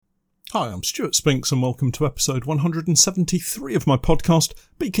Hi, I'm Stuart Spinks and welcome to episode 173 of my podcast,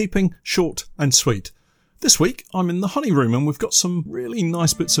 Beekeeping Short and Sweet. This week, I'm in the honey room and we've got some really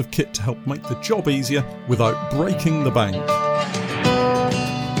nice bits of kit to help make the job easier without breaking the bank.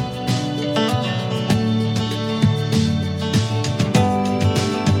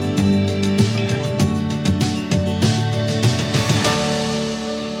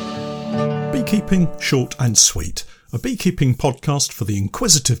 Beekeeping Short and Sweet, a beekeeping podcast for the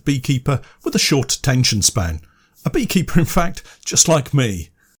inquisitive beekeeper with a short attention span. A beekeeper, in fact, just like me.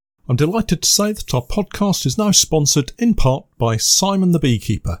 I'm delighted to say that our podcast is now sponsored in part by Simon the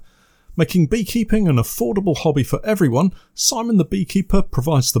Beekeeper. Making beekeeping an affordable hobby for everyone, Simon the Beekeeper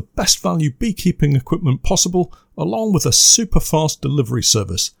provides the best value beekeeping equipment possible, along with a super fast delivery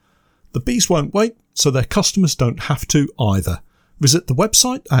service. The bees won't wait, so their customers don't have to either. Visit the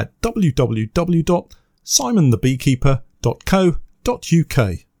website at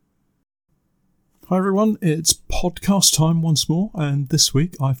www.simonthebeekeeper.co.uk. Hi everyone, it's podcast time once more, and this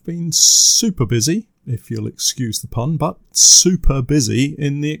week I've been super busy, if you'll excuse the pun, but super busy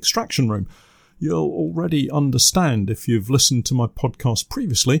in the extraction room. You'll already understand, if you've listened to my podcast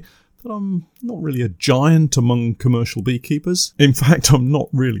previously, that I'm not really a giant among commercial beekeepers. In fact, I'm not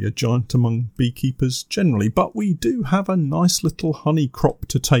really a giant among beekeepers generally, but we do have a nice little honey crop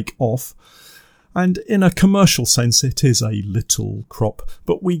to take off. And in a commercial sense, it is a little crop,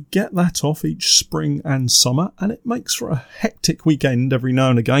 but we get that off each spring and summer, and it makes for a hectic weekend every now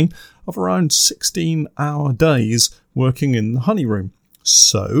and again of around 16-hour days working in the honey room.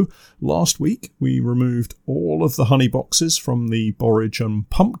 So, last week we removed all of the honey boxes from the borage and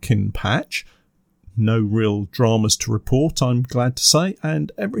pumpkin patch. No real dramas to report, I'm glad to say,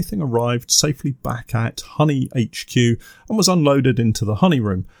 and everything arrived safely back at Honey HQ and was unloaded into the honey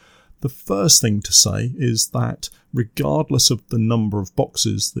room. The first thing to say is that, regardless of the number of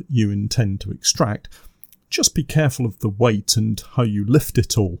boxes that you intend to extract, just be careful of the weight and how you lift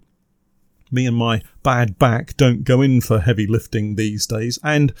it all. Me and my bad back don't go in for heavy lifting these days,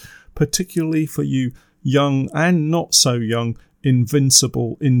 and particularly for you young and not so young,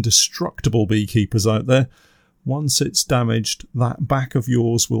 invincible, indestructible beekeepers out there, once it's damaged, that back of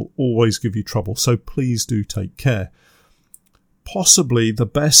yours will always give you trouble, so please do take care. Possibly the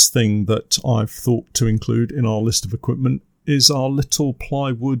best thing that I've thought to include in our list of equipment is our little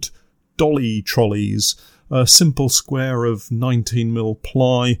plywood dolly trolleys, a simple square of 19mm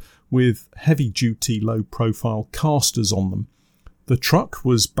ply with heavy-duty, low-profile casters on them. The truck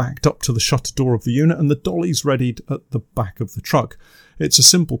was backed up to the shutter door of the unit and the dollies readied at the back of the truck. It's a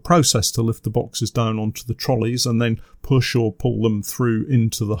simple process to lift the boxes down onto the trolleys and then push or pull them through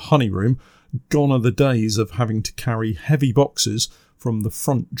into the honey room. Gone are the days of having to carry heavy boxes from the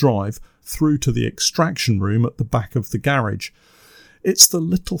front drive through to the extraction room at the back of the garage. It's the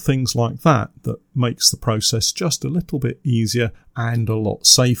little things like that that makes the process just a little bit easier and a lot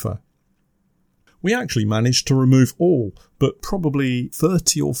safer. We actually managed to remove all but probably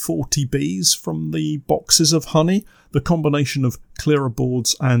 30 or 40 bees from the boxes of honey. The combination of clearer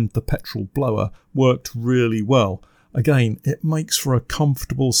boards and the petrol blower worked really well. Again, it makes for a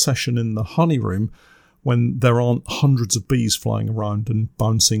comfortable session in the honey room when there aren't hundreds of bees flying around and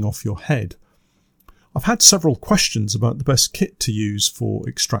bouncing off your head. I've had several questions about the best kit to use for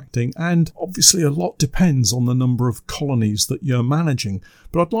extracting, and obviously a lot depends on the number of colonies that you're managing,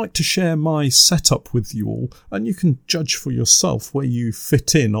 but I'd like to share my setup with you all, and you can judge for yourself where you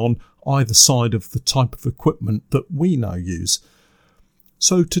fit in on either side of the type of equipment that we now use.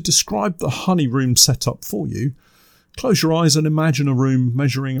 So to describe the honey room setup for you, close your eyes and imagine a room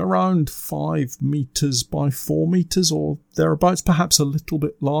measuring around 5 metres by 4 metres or thereabouts, perhaps a little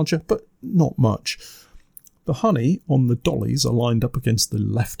bit larger, but not much. The honey on the dollies are lined up against the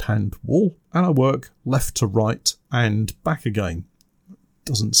left-hand wall, and I work left to right and back again.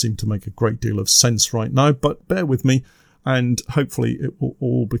 Doesn't seem to make a great deal of sense right now, but bear with me, and hopefully it will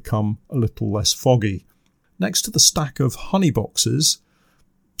all become a little less foggy. Next to the stack of honey boxes,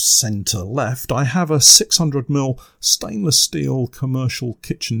 centre left, I have a 600mm stainless steel commercial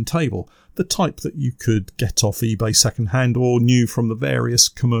kitchen table, the type that you could get off eBay secondhand or new from the various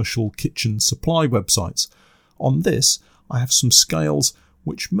commercial kitchen supply websites. On this, I have some scales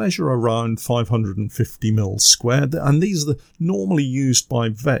which measure around 550mm square, and these are normally used by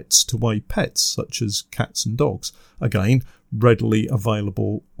vets to weigh pets such as cats and dogs, again readily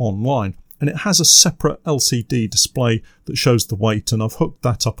available online. And it has a separate LCD display that shows the weight, and I've hooked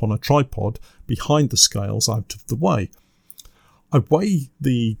that up on a tripod behind the scales out of the way. I weigh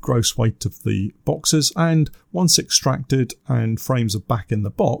the gross weight of the boxes, and once extracted and frames are back in the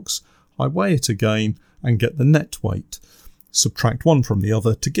box, I weigh it again and get the net weight. subtract one from the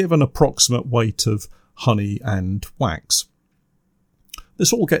other to give an approximate weight of honey and wax.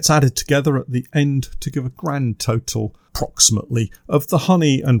 This all gets added together at the end to give a grand total, approximately, of the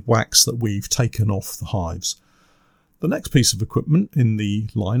honey and wax that we've taken off the hives. The next piece of equipment in the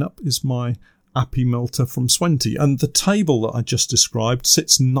lineup is my Appy Melter from Swente, and the table that I just described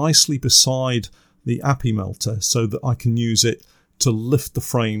sits nicely beside the Appy Melter so that I can use it to lift the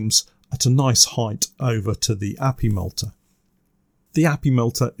frames at a nice height over to the Appy Melter. The Appy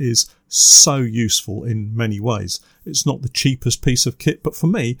Melter is so useful in many ways. It's not the cheapest piece of kit, but for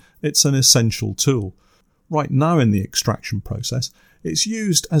me, it's an essential tool. Right now in the extraction process, it's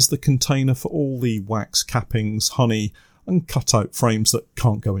used as the container for all the wax cappings, honey, and cut-out frames that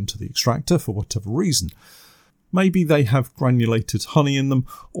can't go into the extractor for whatever reason. Maybe they have granulated honey in them,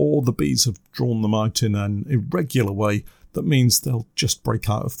 or the bees have drawn them out in an irregular way that means they'll just break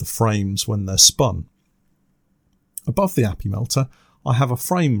out of the frames when they're spun. Above the Appy Melter, I have a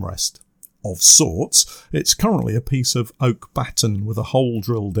frame rest, of sorts. It's currently a piece of oak batten with a hole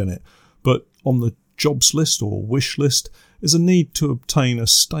drilled in it, but on the jobs list or wish list is a need to obtain a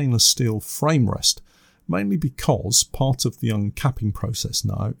stainless steel frame rest, mainly because part of the uncapping process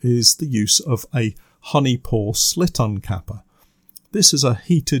now is the use of a honey pour slit uncapper. This is a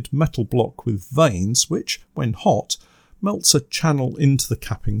heated metal block with vanes which, when hot, melts a channel into the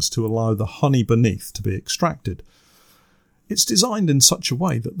cappings to allow the honey beneath to be extracted. It's designed in such a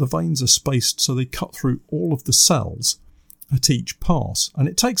way that the vanes are spaced so they cut through all of the cells at each pass, and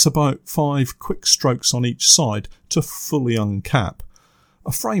it takes about 5 quick strokes on each side to fully uncap.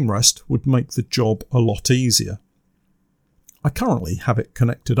 A frame rest would make the job a lot easier. I currently have it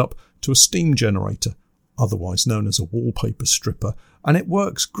connected up to a steam generator, otherwise known as a wallpaper stripper, and it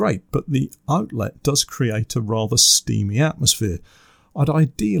works great, but the outlet does create a rather steamy atmosphere. I'd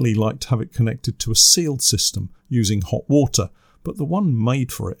ideally like to have it connected to a sealed system using hot water, but the one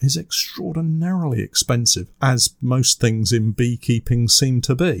made for it is extraordinarily expensive, as most things in beekeeping seem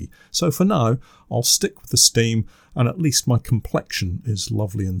to be. So for now, I'll stick with the steam, and at least my complexion is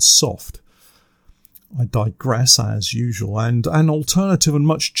lovely and soft. I digress as usual, and an alternative and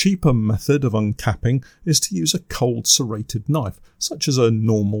much cheaper method of uncapping is to use a cold serrated knife, such as a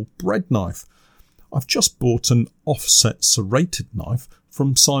normal bread knife. I've just bought an offset serrated knife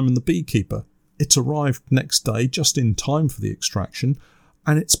from Simon the Beekeeper. It arrived next day just in time for the extraction,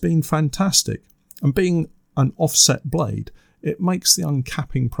 and it's been fantastic. And being an offset blade, it makes the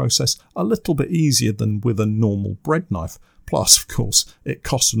uncapping process a little bit easier than with a normal bread knife. Plus, of course, it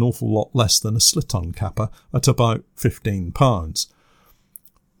costs an awful lot less than a slit uncapper at about £15.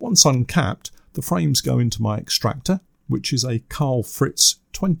 Once uncapped, the frames go into my extractor, which is a Carl Fritz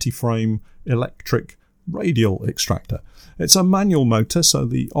 20-frame electric radial extractor. It's a manual motor, so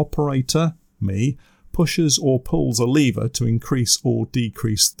the operator, me, pushes or pulls a lever to increase or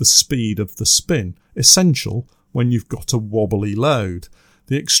decrease the speed of the spin, essential when you've got a wobbly load.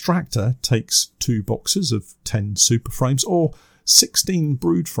 The extractor takes 2 boxes of 10 super frames or 16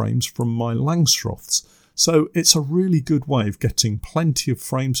 brood frames from my Langstroths, so it's a really good way of getting plenty of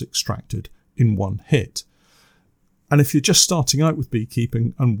frames extracted in one hit. And if you're just starting out with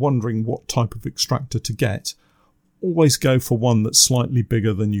beekeeping and wondering what type of extractor to get, always go for one that's slightly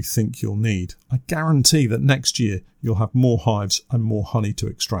bigger than you think you'll need. I guarantee that next year you'll have more hives and more honey to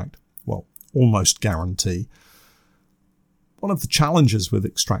extract. Well, almost guarantee. One of the challenges with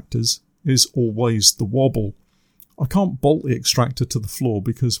extractors is always the wobble. I can't bolt the extractor to the floor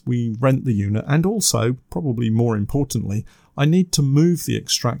because we rent the unit, and also, probably more importantly, I need to move the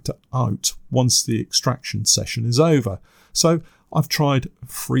extractor out once the extraction session is over. So I've tried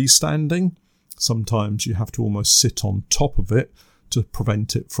freestanding. Sometimes you have to almost sit on top of it to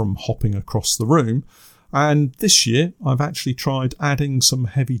prevent it from hopping across the room. And this year I've actually tried adding some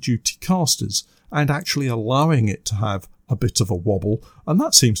heavy-duty casters and actually allowing it to have a bit of a wobble, and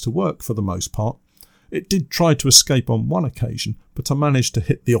that seems to work for the most part. It did try to escape on one occasion, but I managed to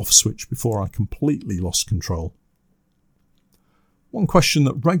hit the off switch before I completely lost control. One question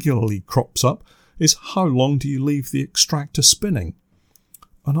that regularly crops up is how long do you leave the extractor spinning?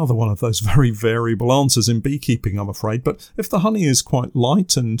 Another one of those very variable answers in beekeeping, I'm afraid, but if the honey is quite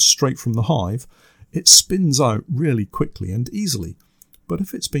light and straight from the hive, it spins out really quickly and easily. But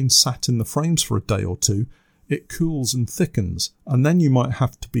if it's been sat in the frames for a day or two, it cools and thickens, and then you might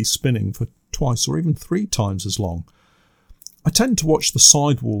have to be spinning for twice or even 3 times as long. I tend to watch the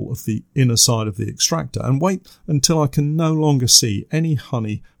sidewall of the inner side of the extractor and wait until I can no longer see any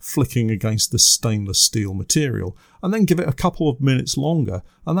honey flicking against the stainless steel material, and then give it a couple of minutes longer,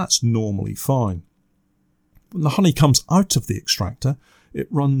 and that's normally fine. When the honey comes out of the extractor, it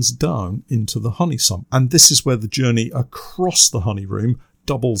runs down into the honey sump. And this is where the journey across the honey room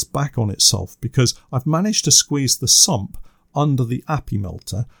doubles back on itself, because I've managed to squeeze the sump under the Appy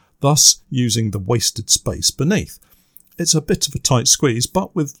melter, thus using the wasted space beneath. It's a bit of a tight squeeze,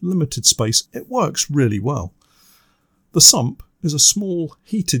 but with limited space, it works really well. The sump is a small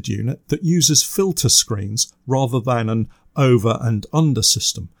heated unit that uses filter screens rather than an over and under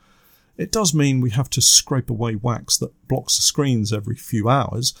system. It does mean we have to scrape away wax that blocks the screens every few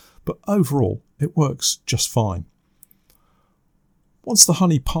hours, but overall it works just fine. Once the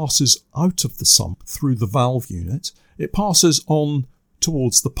honey passes out of the sump through the valve unit, it passes on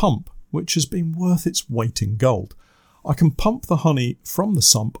towards the pump, which has been worth its weight in gold. I can pump the honey from the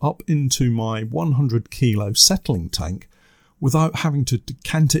sump up into my 100 kilo settling tank without having to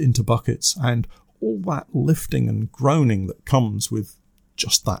decant it into buckets and all that lifting and groaning that comes with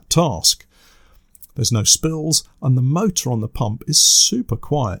just that task. There's no spills, and the motor on the pump is super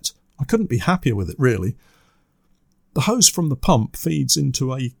quiet. I couldn't be happier with it, really. The hose from the pump feeds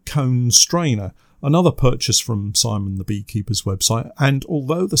into a cone strainer, another purchase from Simon the Beekeeper's website, and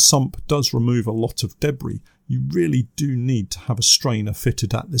although the sump does remove a lot of debris, you really do need to have a strainer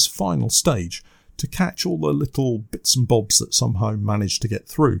fitted at this final stage to catch all the little bits and bobs that somehow manage to get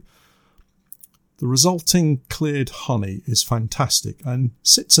through. The resulting cleared honey is fantastic and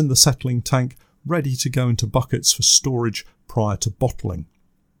sits in the settling tank ready to go into buckets for storage prior to bottling.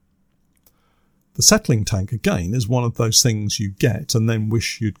 The settling tank, again, is one of those things you get and then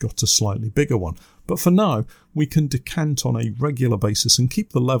wish you'd got a slightly bigger one. But for now, we can decant on a regular basis and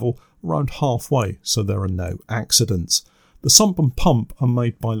keep the level around halfway so there are no accidents. The sump and pump are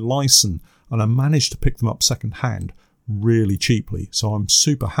made by Lyson, and I managed to pick them up second hand really cheaply, so I'm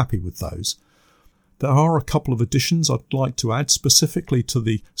super happy with those. There are a couple of additions I'd like to add specifically to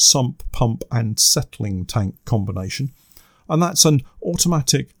the sump, pump and settling tank combination, and that's an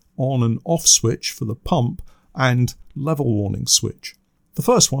automatic on and off switch for the pump and level warning switch. The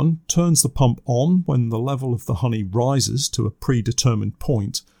first one turns the pump on when the level of the honey rises to a predetermined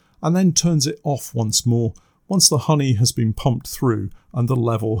point, and then turns it off once more once the honey has been pumped through and the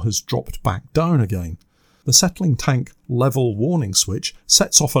level has dropped back down again. The settling tank level warning switch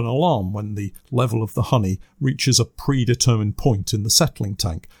sets off an alarm when the level of the honey reaches a predetermined point in the settling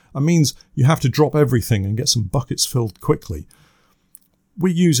tank and means you have to drop everything and get some buckets filled quickly.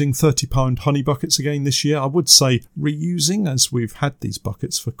 We're using £30 honey buckets again this year. I would say reusing, as we've had these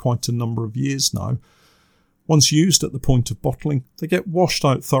buckets for quite a number of years now. Once used at the point of bottling, they get washed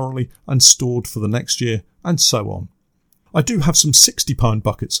out thoroughly and stored for the next year, and so on. I do have some £60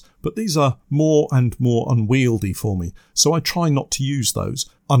 buckets, but these are more and more unwieldy for me, so I try not to use those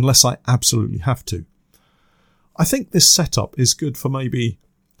unless I absolutely have to. I think this setup is good for maybe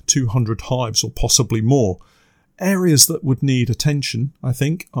 200 hives or possibly more. Areas that would need attention, I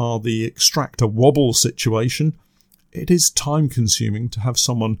think, are the extractor wobble situation. It is time consuming to have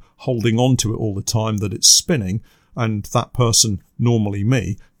someone holding on to it all the time that it's spinning, and that person, normally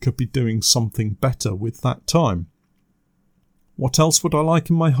me, could be doing something better with that time. What else would I like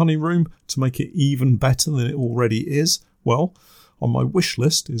in my honey room to make it even better than it already is? Well, on my wish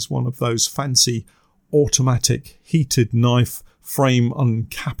list is one of those fancy automatic heated knife frame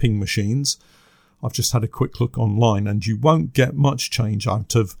uncapping machines. I've just had a quick look online, and you won't get much change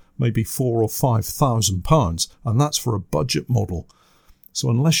out of maybe £4,000 or £5,000, and that's for a budget model. So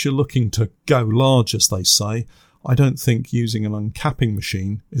unless you're looking to go large, as they say, I don't think using an uncapping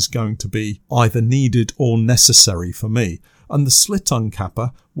machine is going to be either needed or necessary for me. And the slit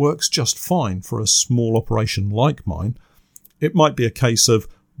uncapper works just fine for a small operation like mine. It might be a case of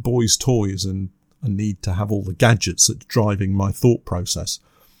boys' toys and a need to have all the gadgets that's driving my thought process.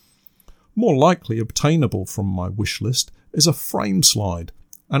 More likely obtainable from my wish list is a frame slide,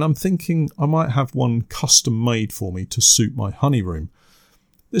 and I'm thinking I might have one custom made for me to suit my honey room.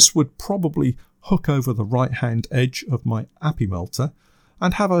 This would probably hook over the right hand edge of my Appy melter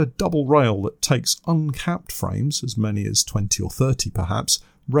and have a double rail that takes uncapped frames, as many as 20 or 30 perhaps,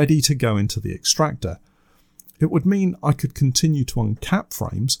 ready to go into the extractor. It would mean I could continue to uncap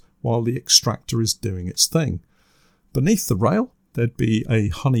frames while the extractor is doing its thing. Beneath the rail, there'd be a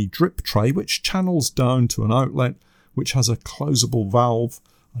honey drip tray which channels down to an outlet which has a closable valve,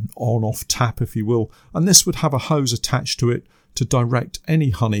 an on-off tap if you will, and this would have a hose attached to it to direct any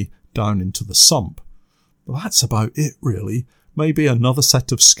honey down into the sump. Well, that's about it really. Maybe another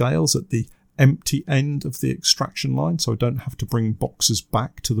set of scales at the empty end of the extraction line so I don't have to bring boxes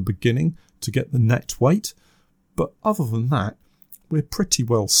back to the beginning to get the net weight. But other than that, we're pretty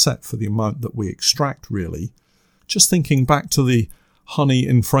well set for the amount that we extract really. Just thinking back to the honey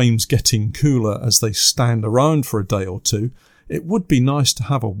in frames getting cooler as they stand around for a day or two, It would be nice to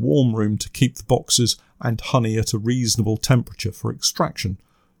have a warm room to keep the boxes and honey at a reasonable temperature for extraction.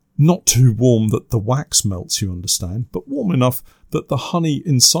 Not too warm that the wax melts, you understand, but warm enough that the honey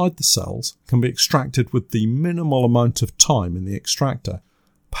inside the cells can be extracted with the minimal amount of time in the extractor.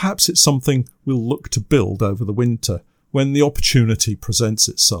 Perhaps it's something we'll look to build over the winter when the opportunity presents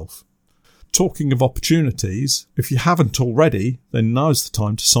itself. Talking of opportunities, if you haven't already, then now's the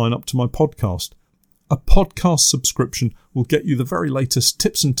time to sign up to my podcast. A podcast subscription will get you the very latest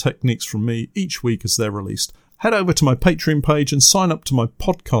tips and techniques from me each week as they're released. Head over to my Patreon page and sign up to my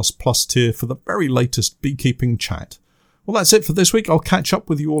Podcast Plus tier for the very latest beekeeping chat. Well, that's it for this week. I'll catch up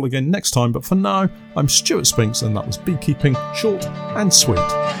with you all again next time, but for now, I'm Stuart Spinks and that was Beekeeping Short and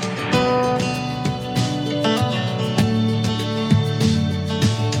Sweet.